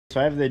So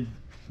I have the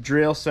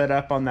drill set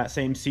up on that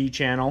same C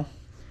channel,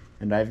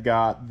 and I've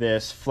got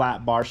this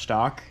flat bar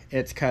stock.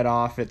 It's cut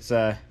off. It's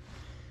I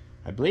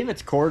believe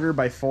it's 1/4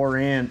 by 4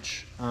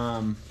 inch,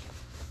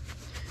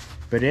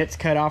 but it's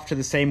cut off to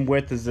the same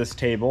width as this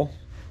table.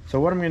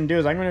 So what I'm going to do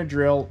is I'm going to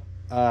drill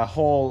a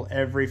hole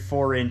every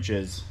 4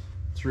 inches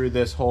through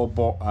this whole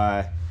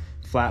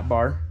flat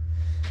bar,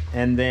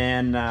 and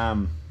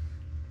then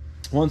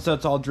once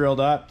that's all drilled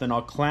up, then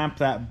I'll clamp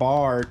that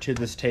bar to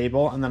this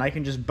table, and then I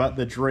can just butt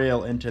the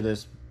drill into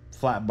this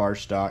flat bar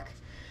stock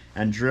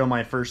and drill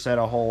my first set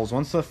of holes.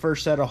 Once the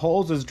first set of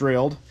holes is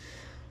drilled,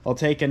 I'll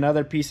take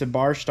another piece of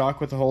bar stock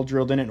with a hole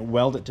drilled in it and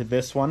weld it to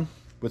this one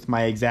with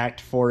my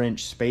exact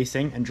 4-inch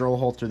spacing and drill a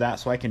hole through that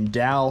so I can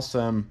dowel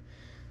some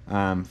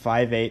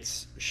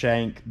 5/8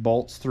 shank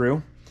bolts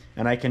through,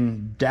 and I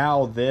can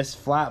dowel this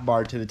flat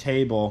bar to the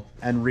table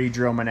and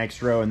re-drill my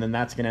next row, and then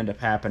that's going to end up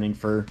happening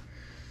for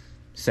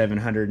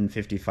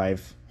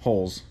 755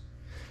 holes.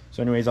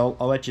 So anyways, I'll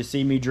let you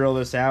see me drill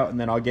this out, and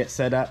then I'll get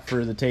set up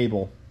for the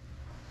table.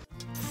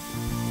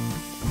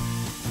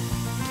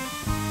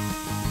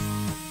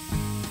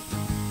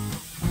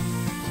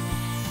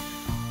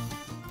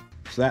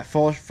 So that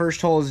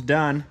first hole is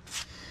done.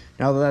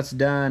 Now that that's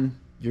done,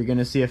 you're going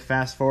to see a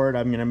fast forward.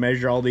 I'm going to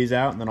measure all these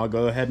out, and then I'll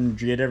go ahead and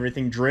get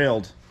everything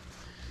drilled.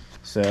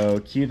 So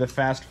cue the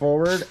fast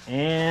forward,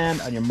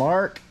 and on your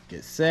mark,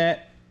 get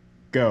set,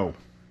 go.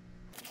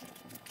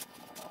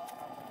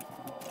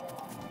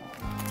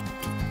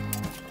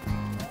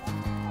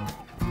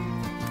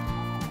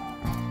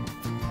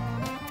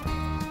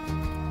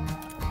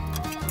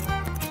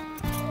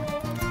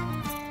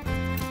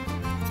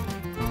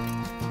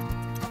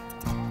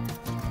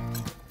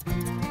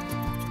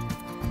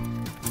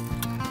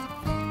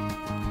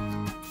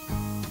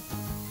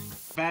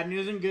 Bad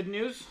news and good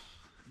news.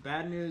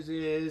 Bad news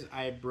is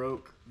I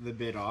broke the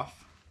bit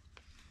off.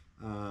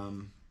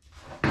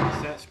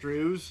 Set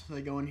screws,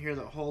 they go in here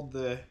that hold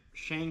the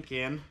shank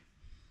in.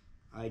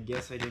 I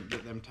guess I didn't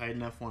get them tight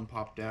enough. One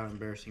popped out,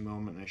 embarrassing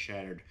moment, and I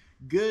shattered.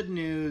 Good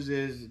news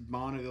is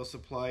Bonneville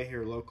Supply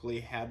here locally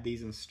had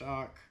these in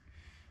stock.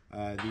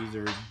 These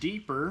are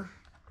deeper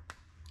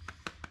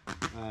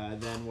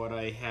than what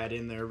I had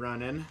in there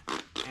running.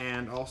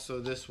 And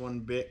also this one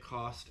bit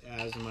cost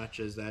as much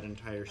as that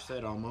entire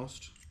set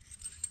almost.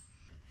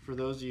 For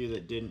those of you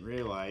that didn't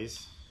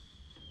realize,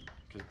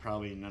 because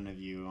probably none of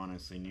you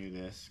honestly knew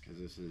this, because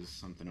this is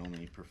something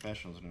only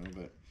professionals know,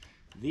 but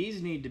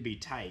these need to be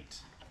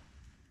tight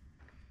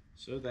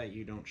so that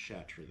you don't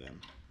shatter them,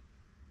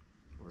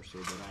 or so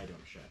that I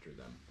don't shatter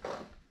them,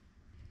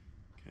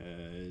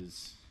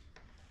 because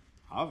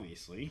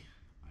obviously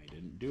I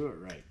didn't do it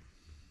right.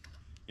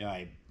 Yeah,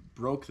 I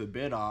broke the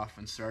bit off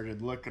and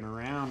started looking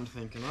around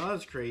thinking, oh,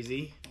 that's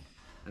crazy,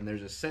 and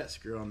there's a set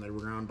screw on the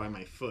ground by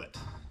my foot,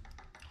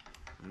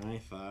 and I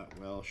thought,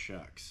 well,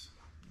 shucks,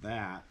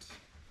 that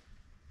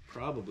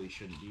probably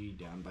shouldn't be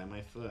down by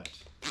my foot.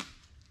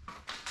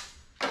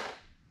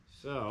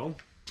 So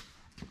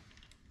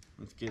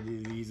let's give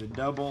these a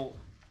double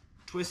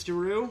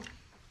twistaroo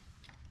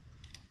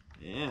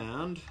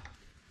and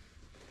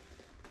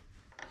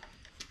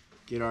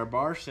get our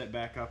bar set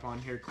back up on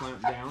here,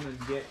 clamp down,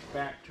 and get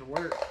back to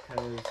work,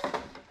 because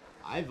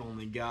I've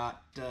only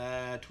got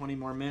 20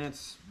 more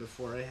minutes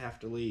before I have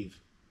to leave.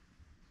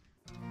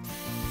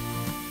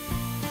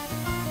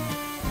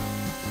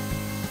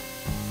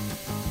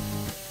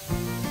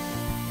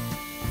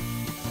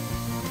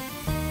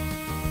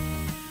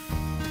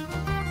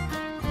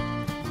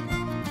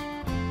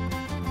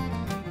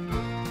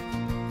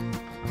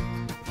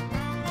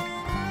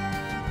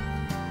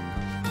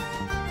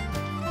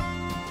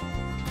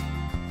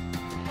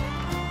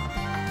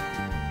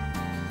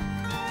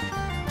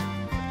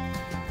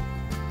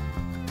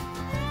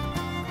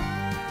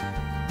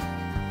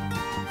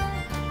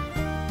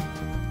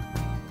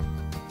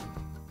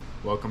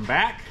 Welcome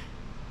back.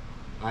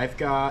 I've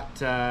got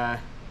to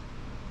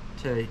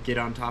get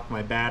on top of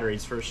my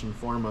batteries first and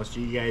foremost.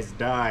 You guys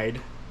died.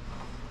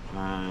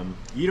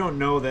 You don't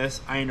know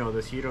this, I know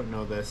this, you don't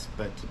know this,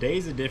 but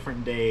today's a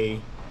different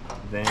day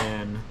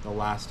than the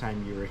last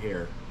time you were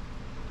here.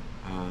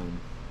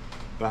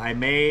 But I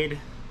made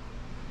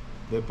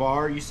the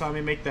bar, you saw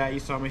me make that, you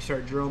saw me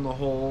start drilling the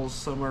holes.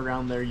 Somewhere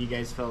around there you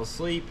guys fell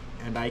asleep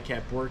and I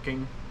kept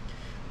working.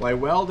 Well, I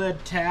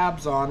welded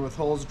tabs on with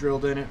holes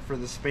drilled in it for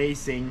the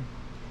spacing,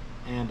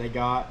 and I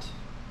got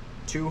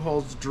 2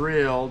 holes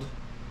drilled,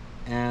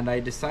 and I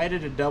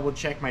decided to double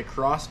check my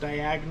cross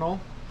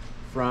diagonal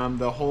from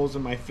the holes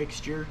in my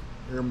fixture,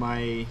 or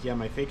my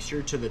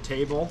fixture to the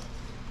table,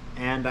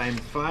 and I'm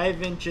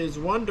 5 inches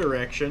one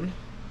direction,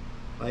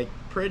 like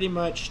pretty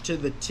much to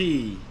the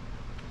T.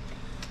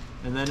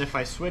 And then if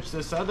I switch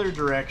this other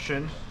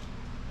direction,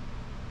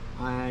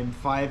 I'm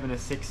 5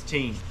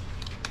 1/16.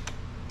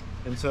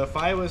 And so if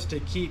I was to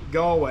keep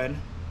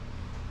going,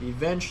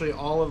 eventually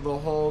all of the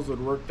holes would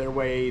work their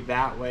way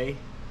that way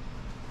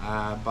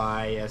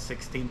by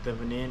 1/16 of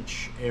an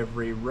inch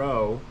every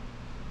row,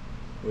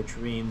 which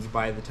means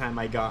by the time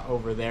I got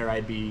over there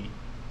I'd be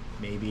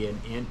maybe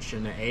 1 1/8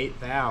 inches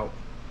out.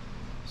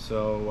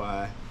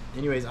 So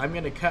anyways, I'm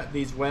going to cut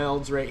these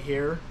welds right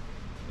here.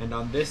 And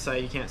on this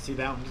side, you can't see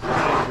that one because the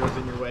head goes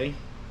in your way.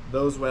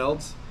 Those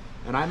welds.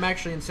 And I'm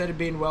actually, instead of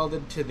being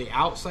welded to the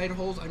outside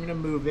holes, I'm going to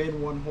move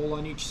in one hole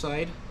on each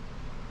side.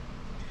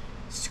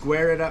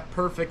 Square it up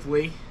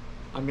perfectly.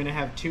 I'm going to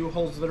have 2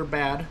 holes that are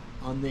bad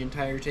on the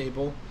entire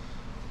table.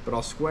 But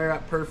I'll square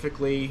up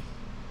perfectly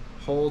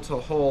hole to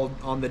hole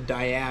on the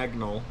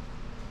diagonal.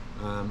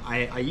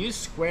 I used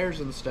squares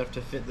and stuff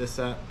to fit this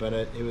up, but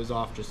it was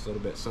off just a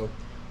little bit. So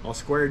I'll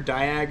square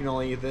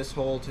diagonally this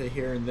hole to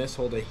here and this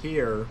hole to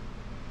here,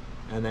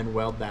 and then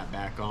weld that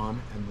back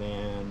on, and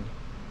then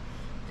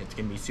it's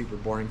going to be super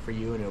boring for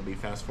you and it'll be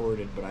fast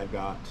forwarded, but I've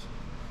got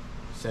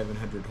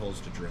 700 holes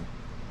to drill.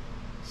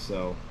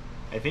 So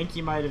I think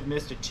you might have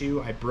missed it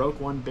too. I broke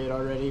one bit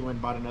already, went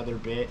and bought another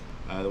bit.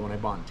 The one I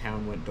bought in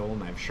town went dull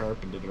and I've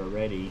sharpened it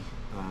already.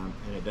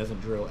 And it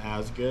doesn't drill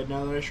as good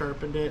now that I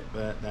sharpened it,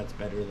 but that's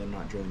better than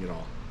not drilling at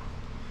all.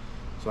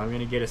 So I'm going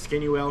to get a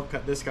skinny weld,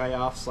 cut this guy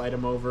off, slide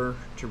him over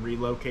to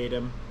relocate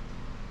him,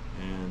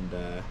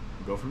 and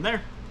go from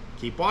there.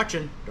 Keep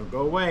watching, don't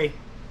go away.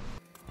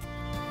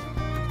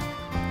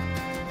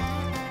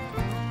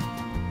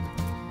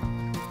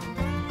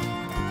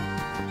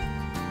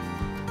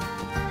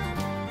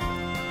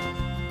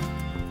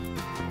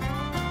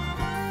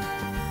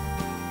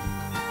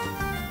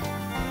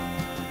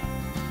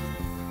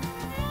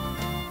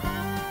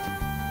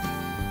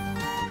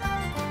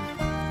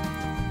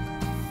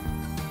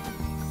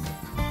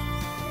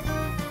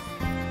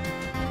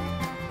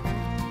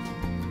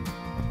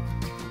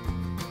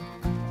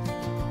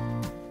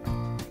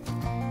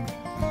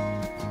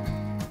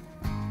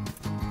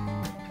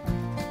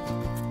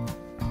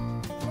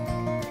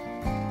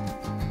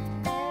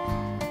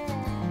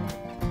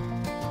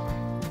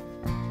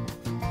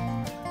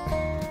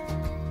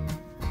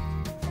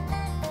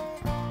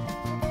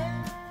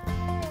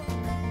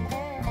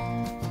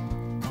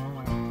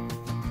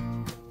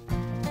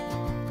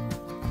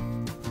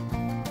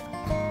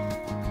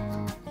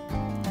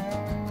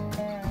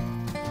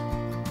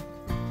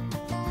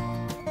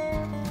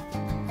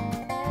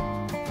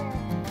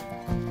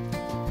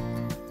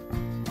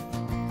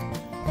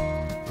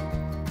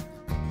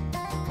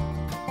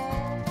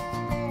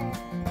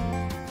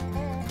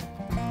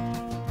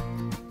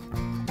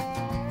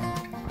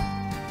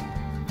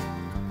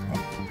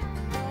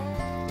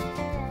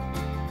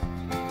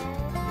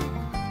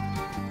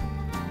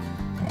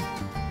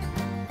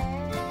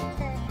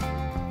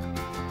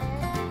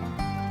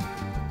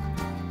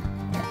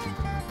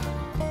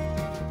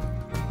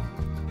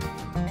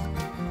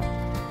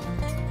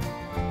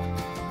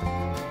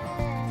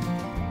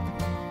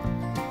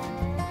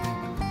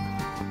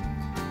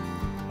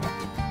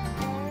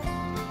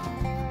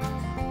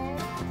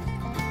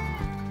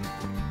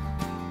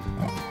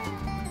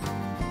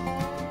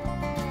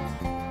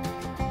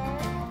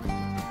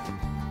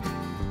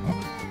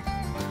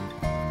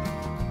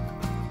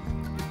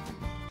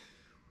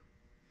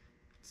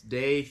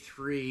 Day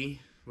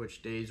 3,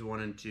 which days 1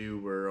 and 2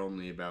 were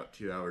only about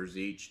 2 hours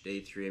each. Day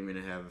 3 I'm going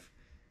to have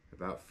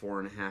about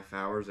 4.5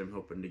 hours. I'm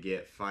hoping to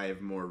get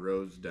 5 more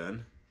rows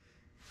done.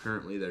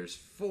 Currently there's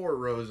 4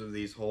 rows of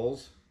these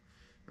holes,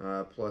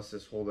 plus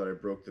this hole that I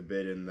broke the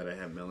bit in that I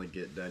haven't been able to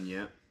get done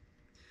yet.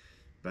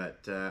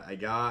 But I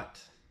got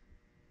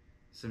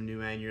some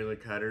new angular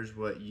cutters.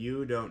 What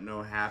you don't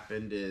know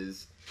happened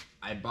is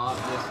I bought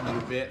this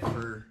new bit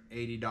for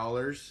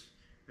 $80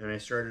 and I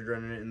started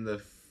running it in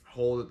the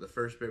hole that the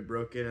first bit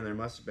broke in, and there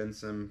must have been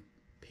some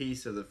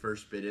piece of the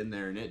first bit in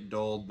there and it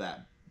dulled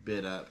that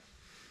bit up.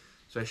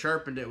 So I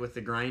sharpened it with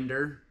the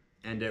grinder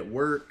and it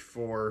worked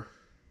for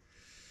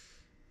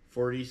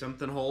 40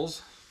 something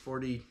holes,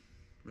 40,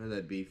 what would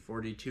that be,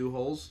 42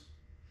 holes.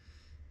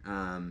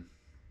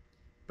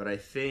 But I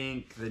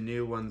think the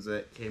new ones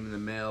that came in the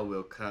mail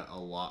will cut a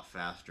lot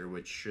faster,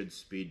 which should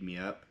speed me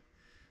up.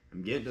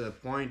 I'm getting to the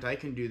point I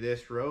can do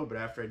this row, but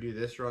after I do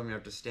this row I'm going to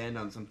have to stand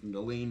on something to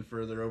lean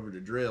further over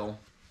to drill.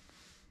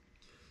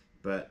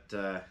 But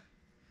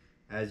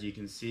as you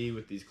can see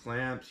with these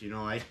clamps, you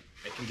know, I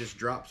can just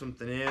drop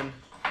something in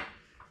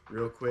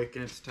real quick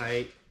and it's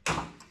tight. You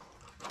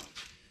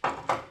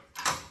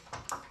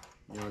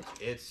know,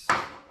 it's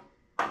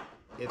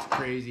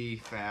crazy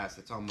fast.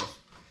 It's almost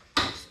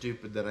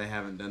stupid that I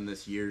haven't done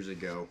this years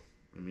ago.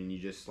 I mean, you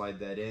just slide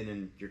that in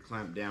and you're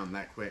clamped down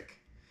that quick.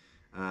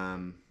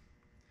 So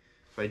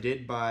I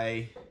did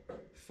buy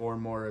 4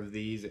 more of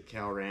these at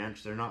Cal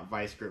Ranch. They're not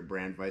Vice Grip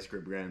brand. Vice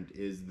Grip brand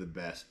is the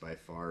best by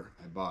far.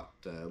 I bought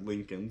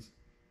Lincoln's.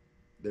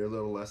 They're a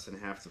little less than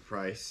half the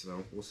price,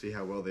 so we'll see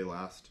how well they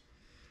last.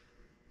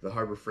 The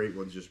Harbor Freight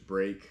ones just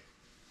break.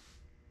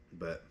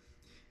 But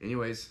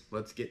anyways,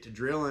 let's get to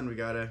drilling. We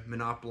gotta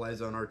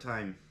monopolize on our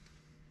time.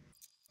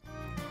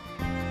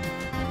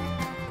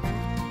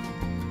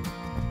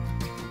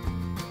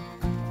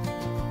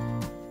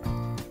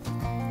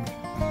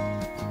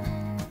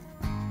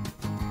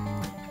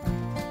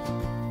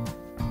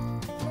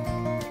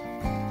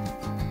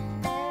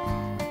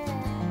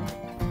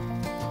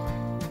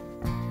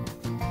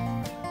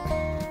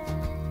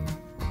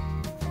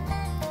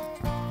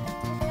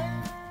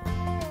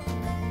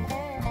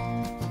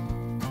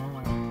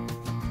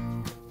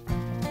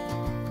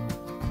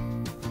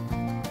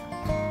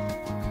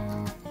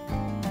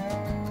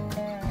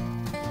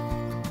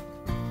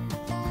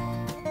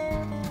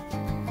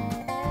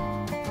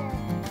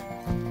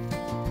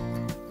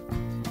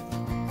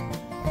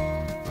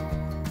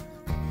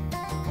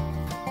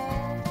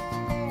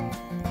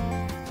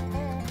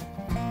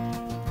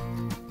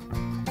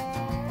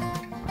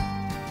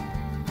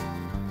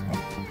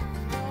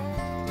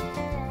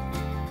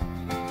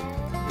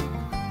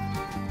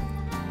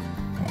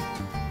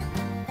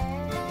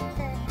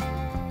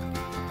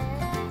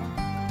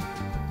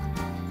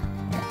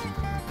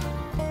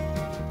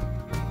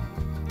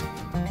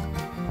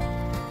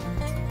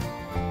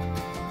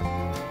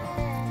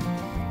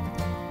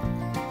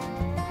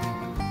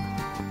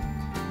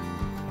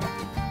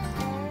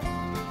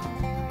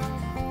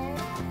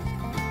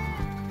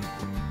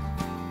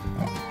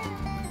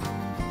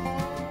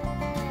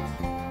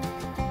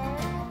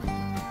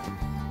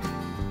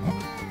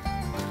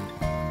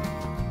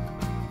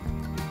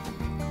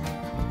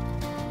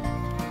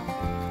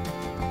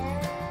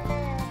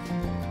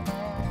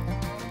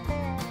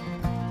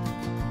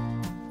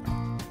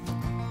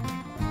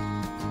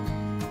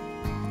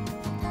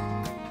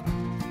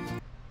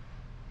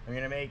 I'm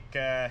gonna make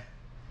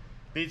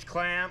these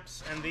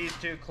clamps, and these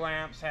two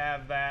clamps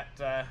have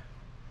that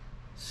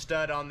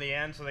stud on the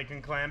end so they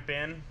can clamp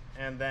in,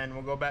 and then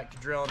we'll go back to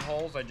drilling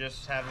holes. I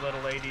just have a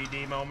little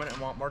ADD moment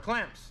and want more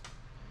clamps.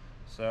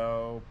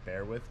 So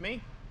bear with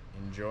me,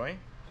 enjoy.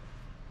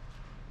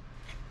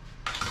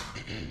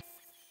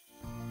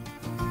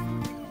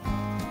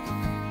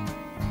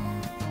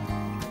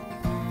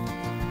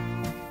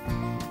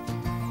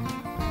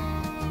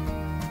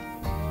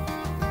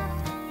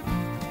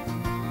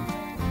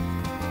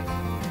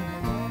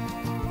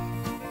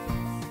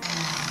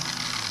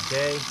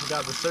 Okay, we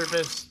got the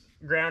surface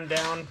ground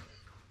down,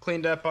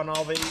 cleaned up on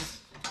all these.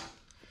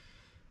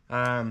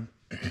 I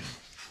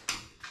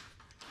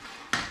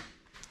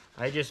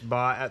just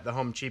bought at the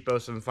Home Cheapo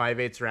some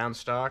 5/8 round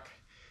stock.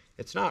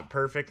 It's not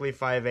perfectly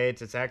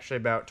 5/8, it's actually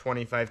about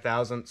 25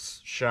 thousandths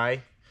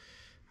shy.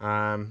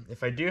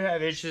 If I do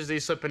have issues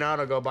these slipping out,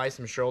 I'll go buy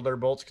some shoulder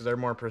bolts because they're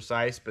more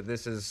precise, but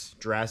this is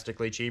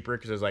drastically cheaper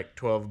because it's like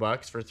 12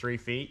 bucks for 3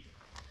 feet.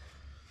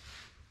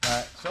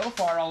 So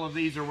far all of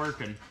these are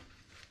working.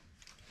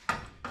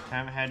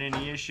 Haven't had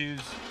any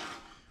issues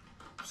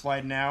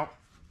sliding out.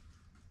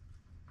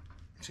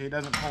 See, it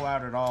doesn't pull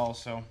out at all,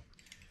 so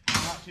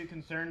I'm not too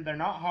concerned. They're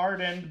not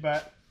hardened,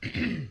 but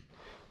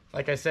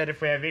like I said,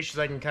 if we have issues,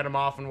 I can cut them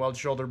off and weld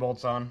shoulder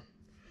bolts on.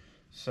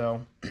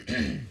 So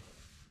I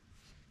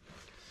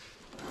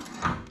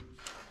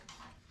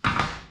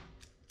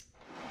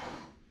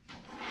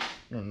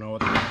don't know what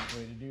the best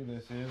way to do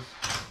this is,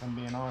 if I'm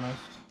being honest.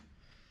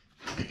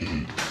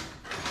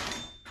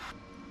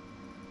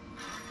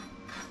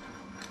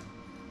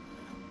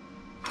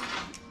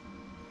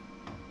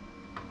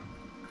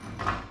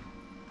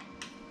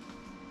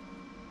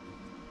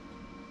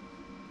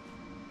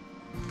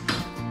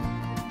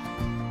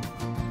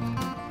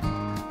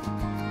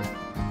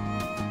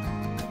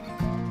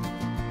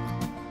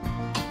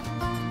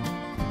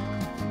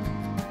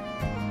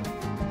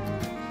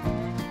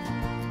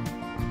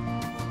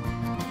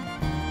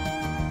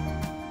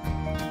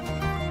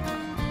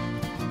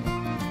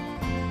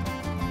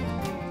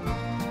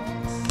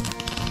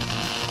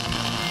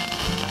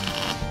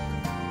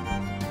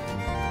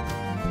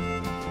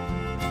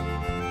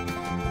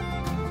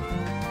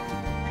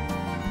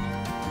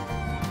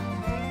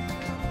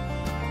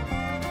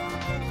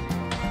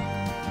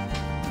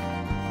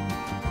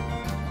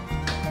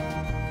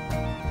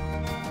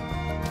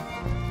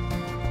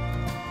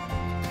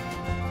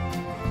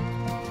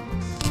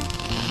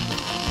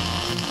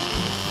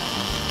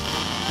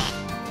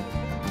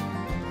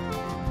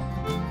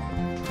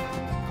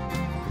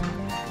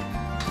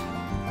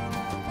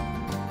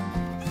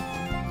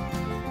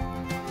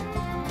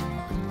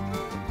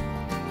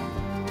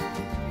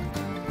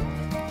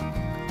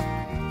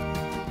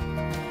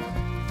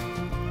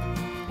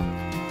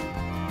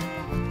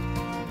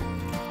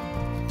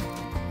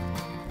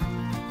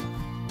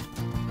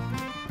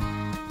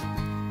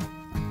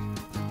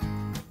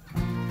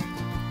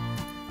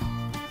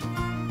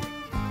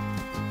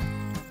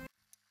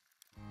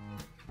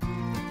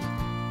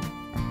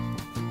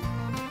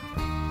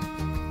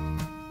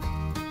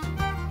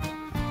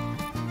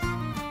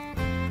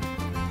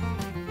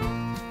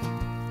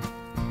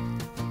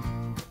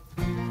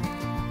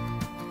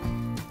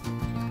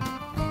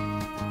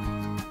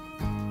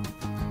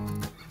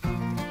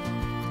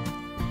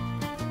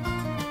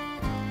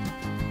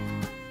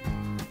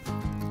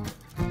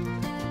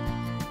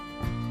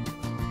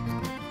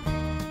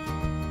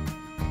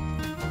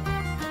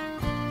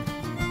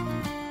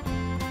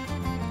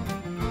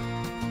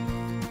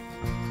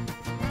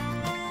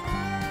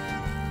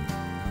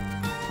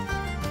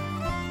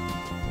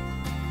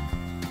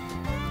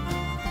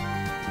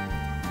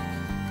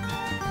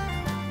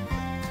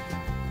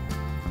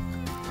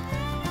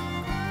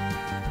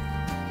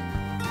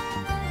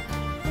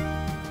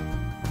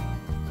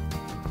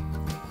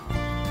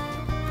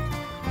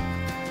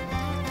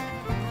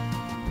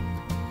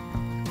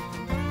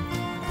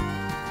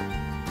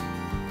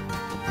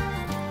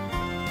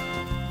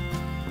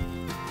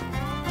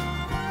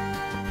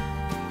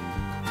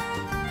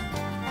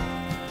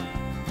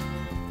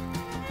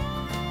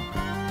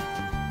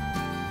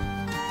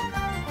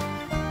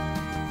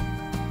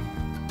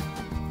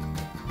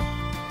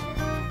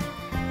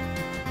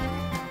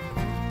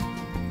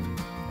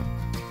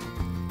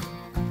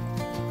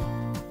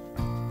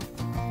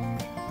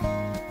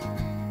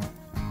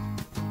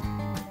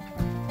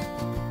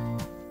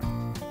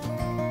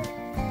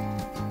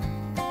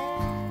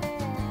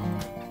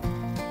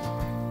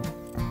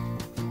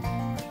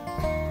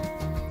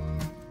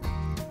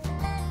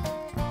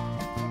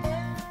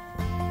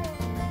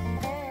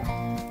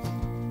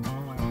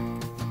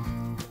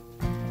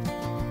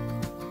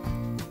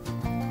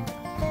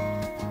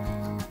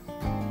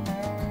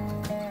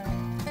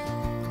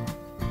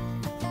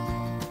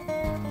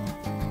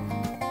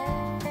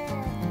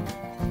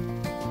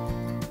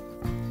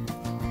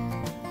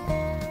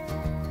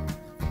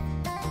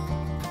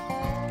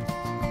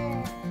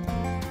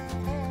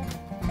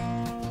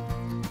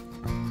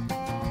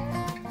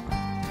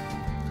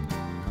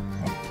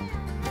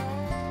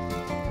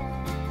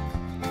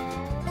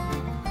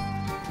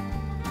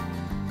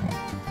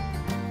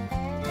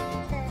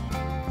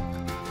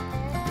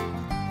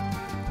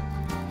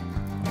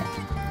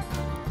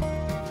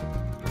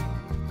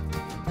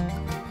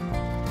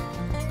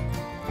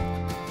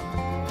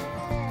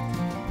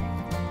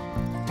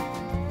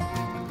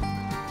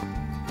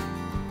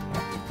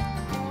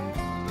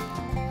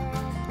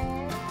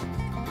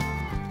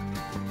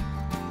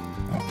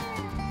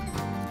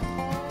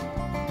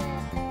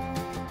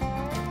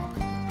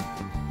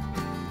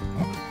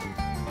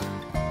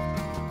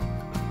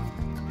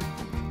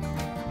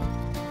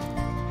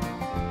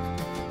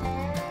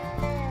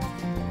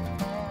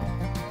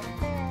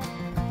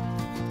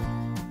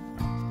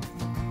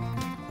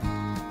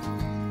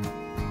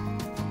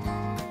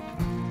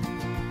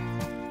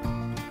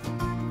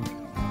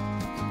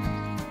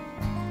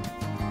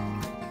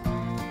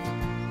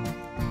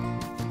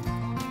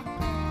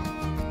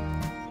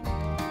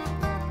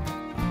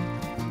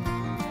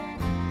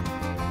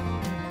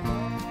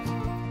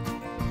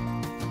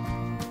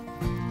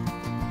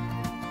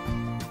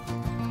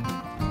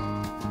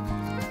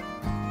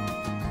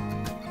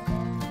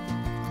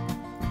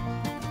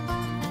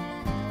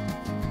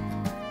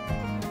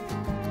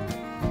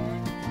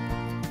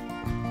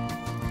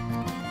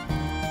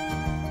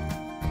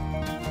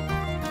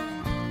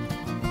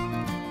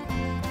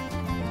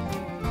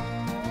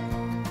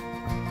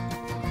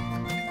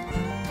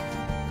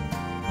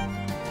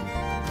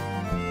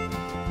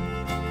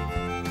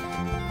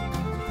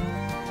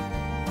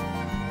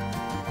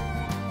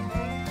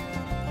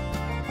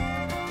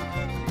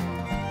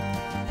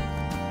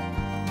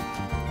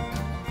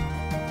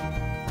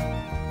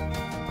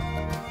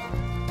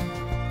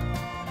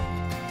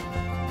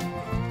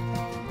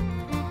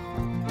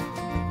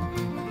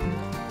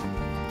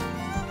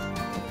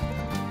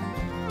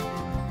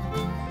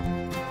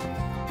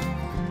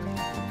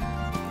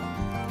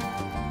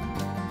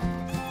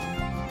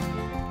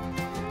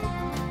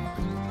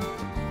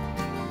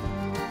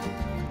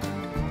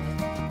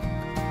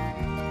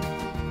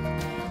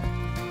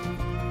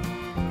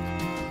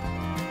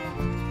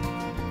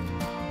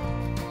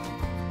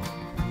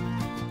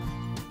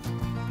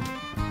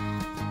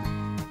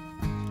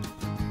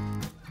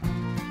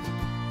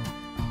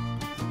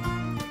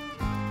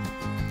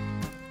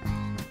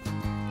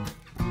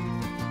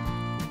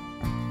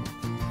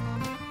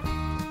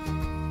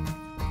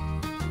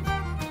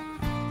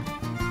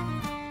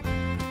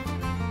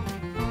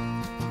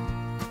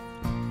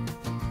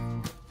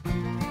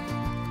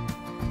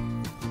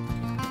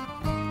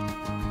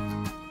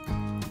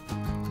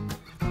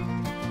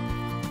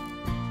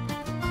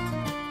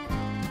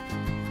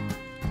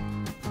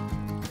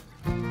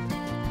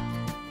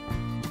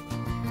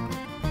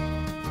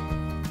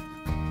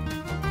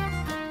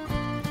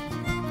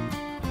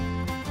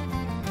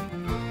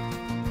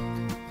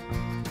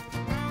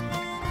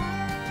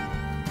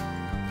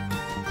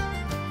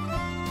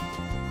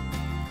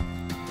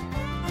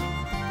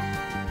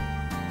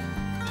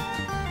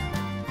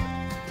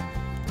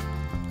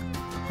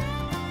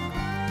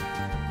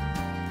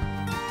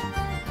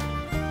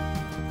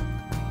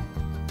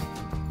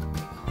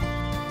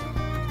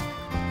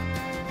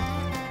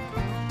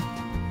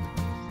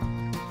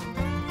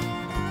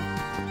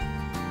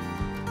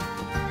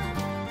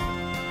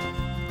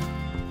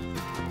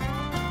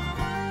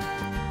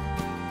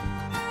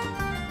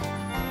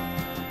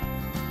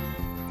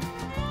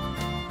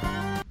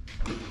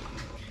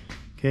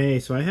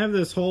 Okay, so I have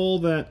this hole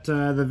that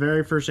the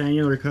very first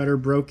annular cutter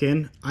broke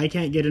in. I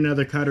can't get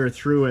another cutter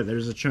through it.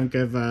 There's a chunk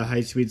of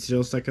high-speed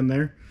steel stuck in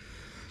there.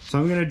 So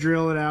I'm going to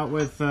drill it out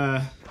with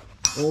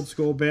old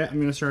school bit. I'm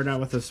going to start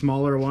out with a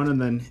smaller one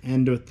and then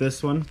end with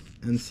this one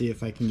and see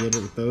if I can get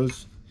it with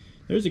those.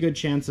 There's a good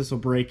chance this will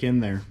break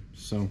in there.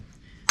 So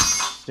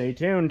stay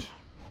tuned.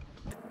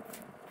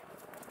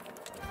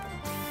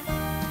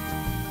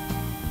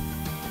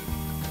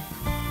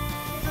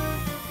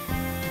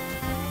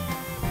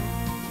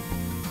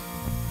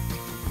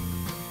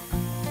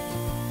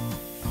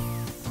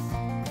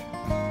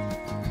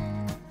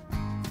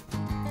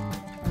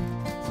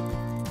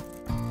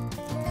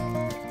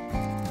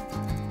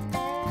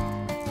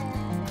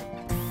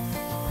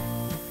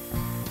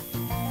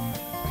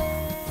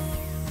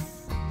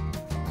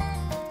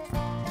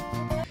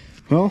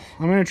 Well,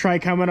 I'm going to try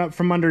coming up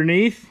from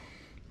underneath.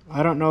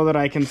 I don't know that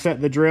I can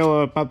set the drill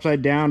up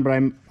upside down, but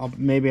I'll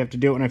maybe have to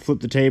do it when I flip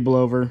the table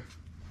over.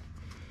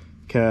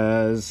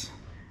 Because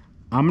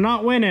I'm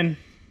not winning.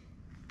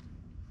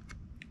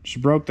 She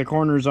broke the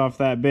corners off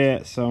that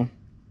bit, so...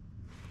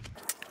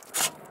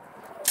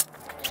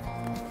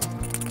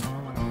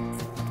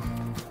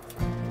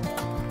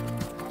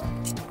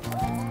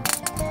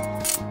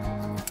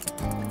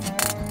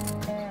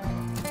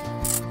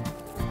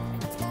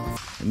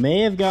 I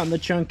may have gotten the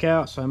chunk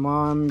out, so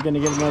I'm going to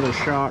give it another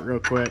shot real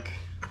quick.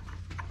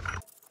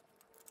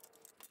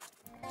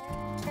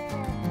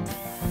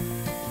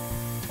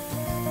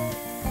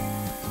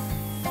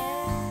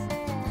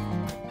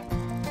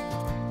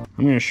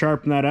 I'm going to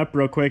sharpen that up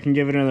real quick and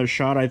give it another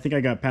shot. I think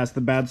I got past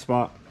the bad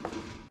spot.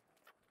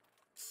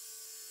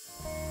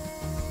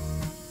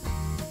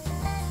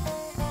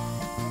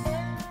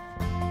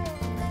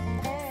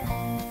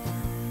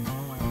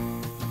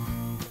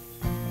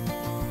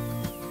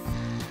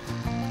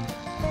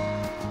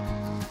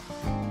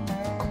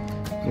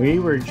 We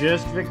were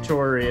just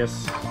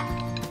victorious.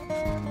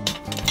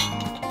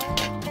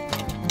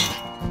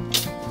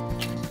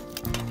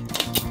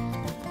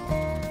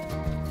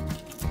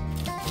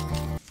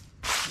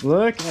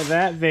 Look at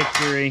that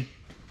victory.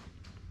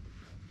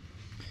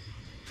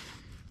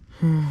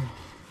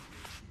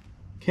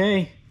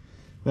 Okay,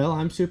 well,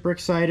 I'm super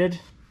excited.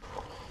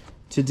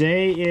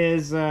 Today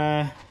is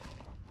the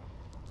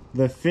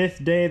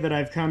 5th day that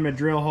I've come to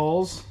drill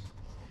holes.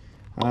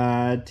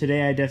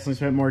 Today I definitely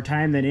spent more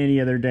time than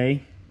any other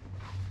day.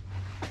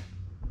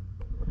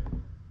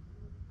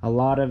 A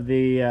lot of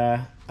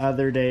the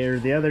other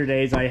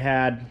days I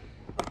had,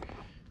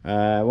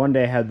 one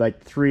day I had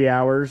like 3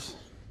 hours.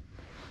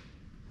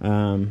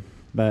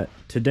 But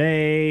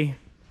today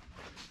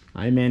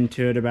I'm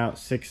into it about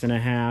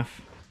 6.5.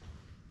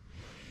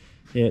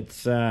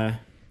 It's,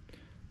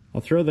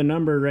 I'll throw the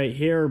number right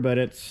here, but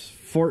it's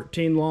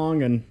 14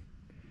 long and,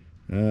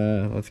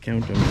 let's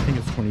count them. I think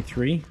it's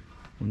 23.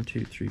 1,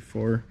 2, 3,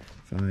 4,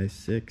 5,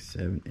 6,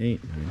 7,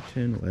 8, 9,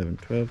 10, 11,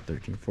 12,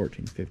 13,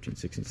 14, 15,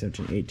 16,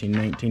 17, 18,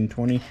 19,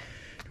 20,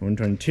 21,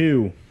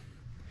 22.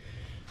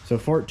 So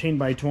 14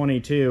 by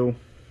 22.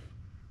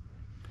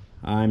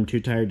 I'm too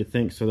tired to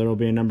think, so there'll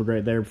be a number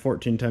right there.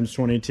 14 times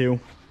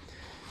 22.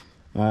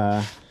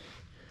 I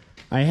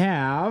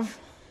have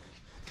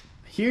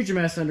a huge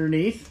mess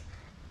underneath.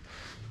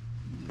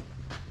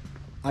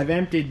 I've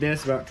emptied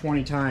this about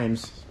 20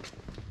 times.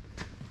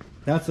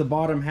 That's the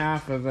bottom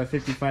half of a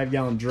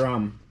 55-gallon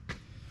drum.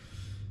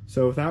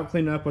 So without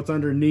cleaning up what's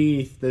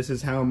underneath, this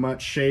is how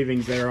much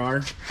shavings there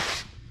are.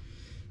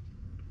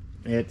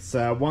 It's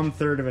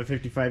 1/3 of a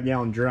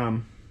 55-gallon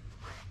drum.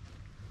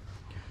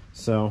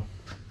 So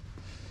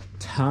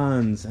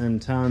tons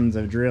and tons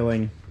of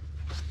drilling.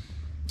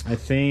 I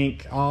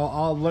think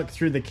I'll look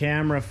through the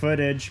camera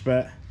footage,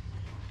 but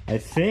I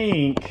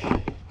think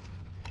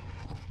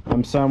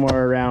I'm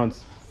somewhere around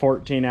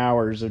 14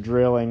 hours of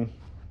drilling.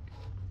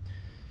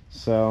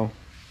 So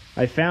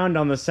I found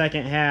on the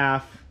second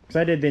half, because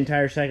I did the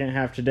entire second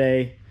half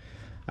today,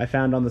 I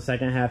found on the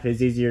second half it's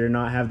easier to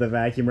not have the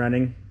vacuum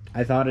running.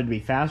 I thought it'd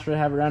be faster to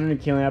have it running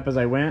and cleaning up as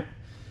I went,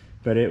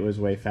 but it was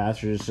way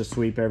faster just to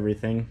sweep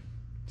everything.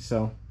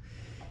 So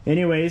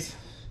anyways,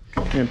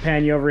 I'm going to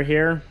pan you over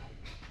here.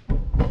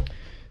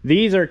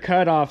 These are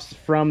cutoffs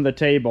from the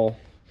table.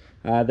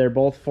 They're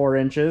both 4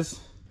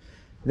 inches.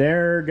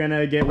 They're going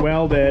to get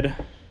welded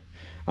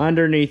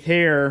underneath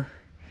here.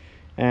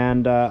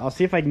 And I'll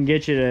see if I can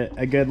get you to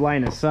a good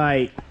line of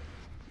sight.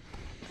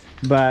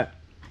 But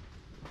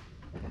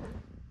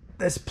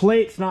this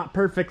plate's not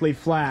perfectly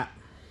flat.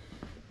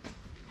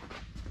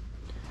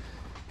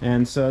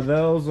 And so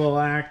those will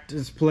act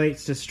as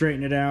plates to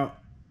straighten it out.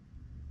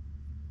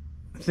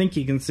 I think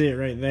you can see it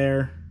right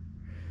there.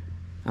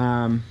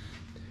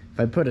 If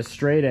I put a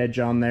straight edge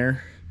on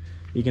there,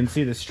 you can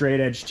see the straight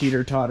edge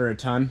teeter-totter a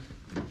ton.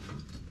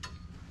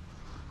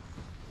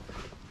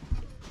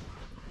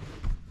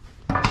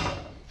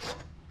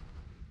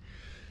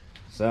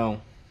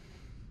 So,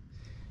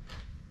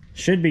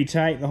 should be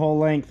tight the whole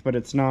length, but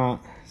it's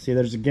not. See,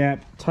 there's a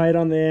gap tight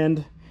on the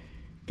end,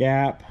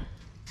 gap,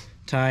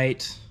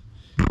 tight,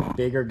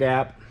 bigger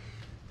gap.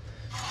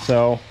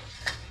 So,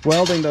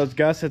 welding those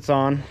gussets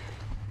on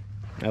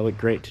I look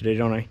great today,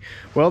 don't I?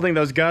 Welding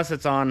those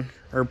gussets on,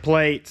 or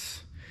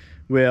plates,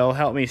 will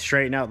help me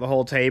straighten out the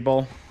whole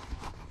table.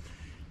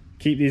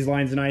 Keep these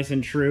lines nice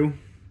and true.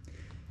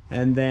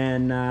 And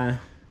then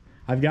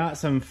I've got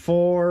some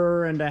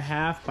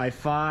 4.5 by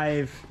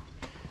 5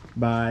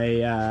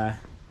 by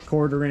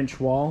 1/4 inch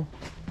wall.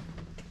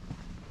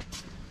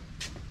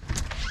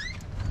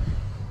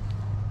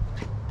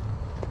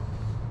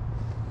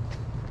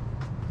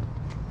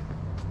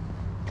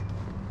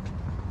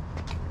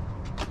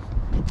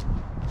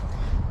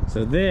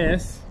 So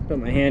this, put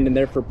my hand in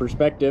there for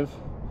perspective,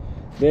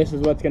 this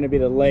is what's going to be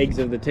the legs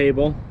of the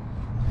table.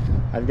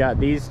 I've got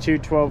these two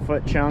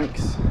 12-foot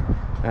chunks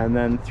and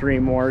then 3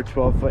 more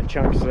 12-foot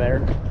chunks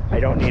there. I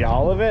don't need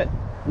all of it,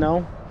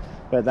 no,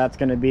 but that's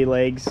going to be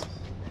legs.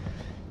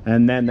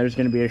 And then there's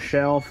going to be a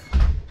shelf.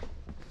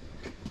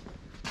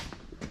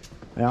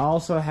 I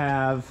also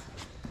have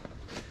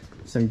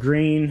some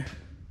green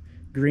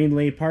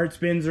leaf parts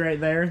bins right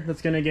there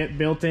that's going to get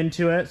built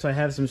into it. So I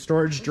have some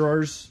storage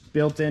drawers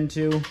built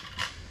into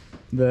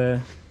the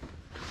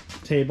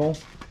table.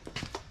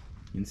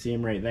 You can see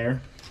them right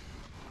there.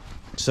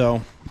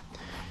 So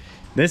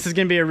this is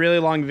going to be a really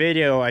long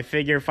video. I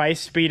figure if I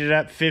speed it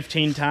up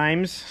 15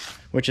 times,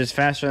 which is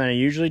faster than I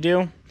usually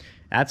do,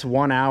 that's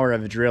 1 hour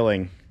of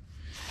drilling.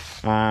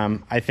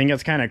 I think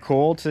it's kind of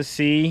cool to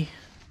see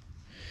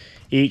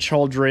each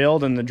hole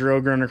drilled and the drill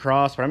going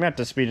across, but I'm going to have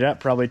to speed it up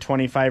probably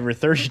 25 or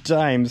 30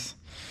 times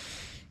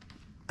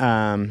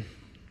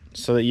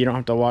so that you don't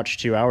have to watch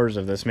 2 hours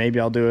of this. Maybe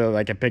I'll do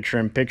like a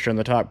picture-in-picture in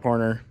the top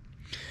corner.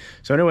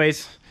 So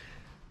anyways,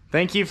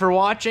 thank you for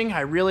watching. I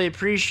really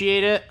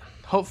appreciate it.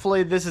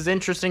 Hopefully this is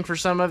interesting for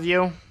some of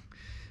you.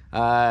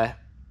 I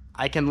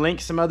can link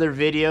some other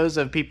videos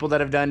of people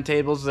that have done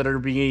tables that are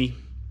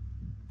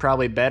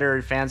probably better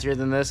and fancier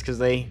than this because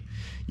they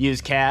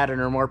use CAD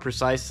and are more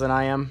precise than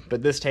I am.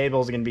 But this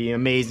table is going to be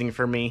amazing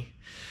for me.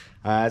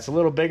 It's a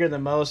little bigger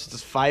than most.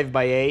 It's 5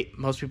 by 8.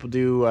 Most people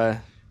do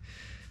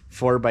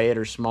 4 by 8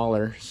 or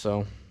smaller.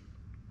 So,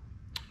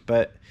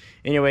 but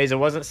anyways, it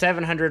wasn't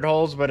 700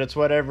 holes, but it's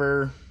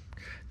whatever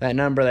that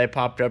number that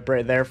popped up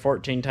right there,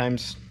 14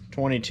 times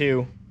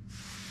 22.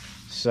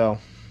 So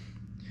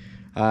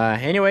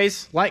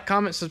anyways, like,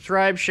 comment,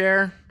 subscribe,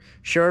 share,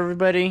 show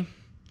everybody.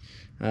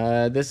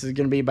 This is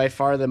going to be by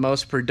far the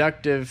most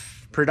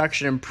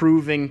production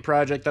improving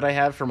project that I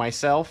have for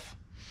myself.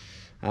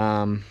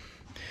 If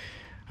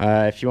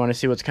you want to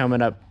see what's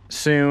coming up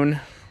soon,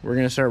 we're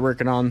going to start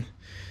working on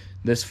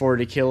this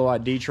 40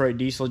 kilowatt Detroit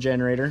diesel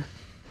generator.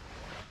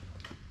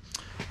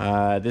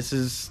 This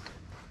is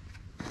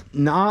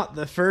not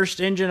the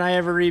first engine I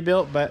ever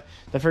rebuilt, but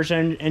the first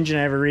engine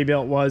I ever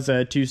rebuilt was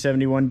a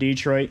 271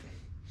 Detroit.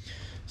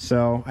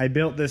 So I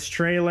built this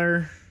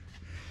trailer,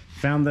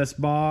 found this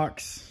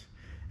box,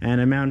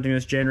 and I'm mounting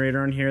this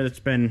generator on here that's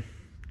been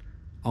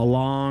a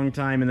long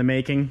time in the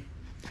making.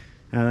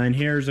 And then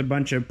here's a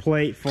bunch of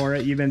plate for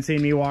it. You've been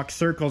seeing me walk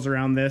circles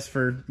around this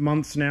for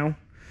months now.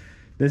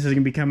 This is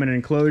gonna become an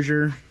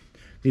enclosure.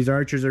 These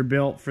arches are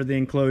built for the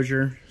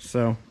enclosure.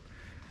 So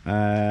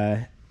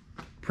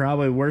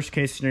probably worst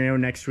case scenario,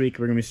 next week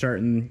we're gonna be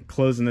starting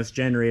closing this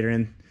generator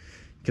in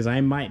because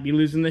I might be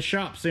losing this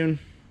shop soon.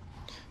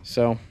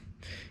 So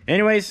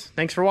anyways,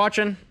 thanks for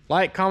watching.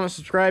 Like, comment,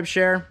 subscribe,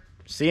 share.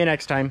 See you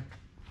next time.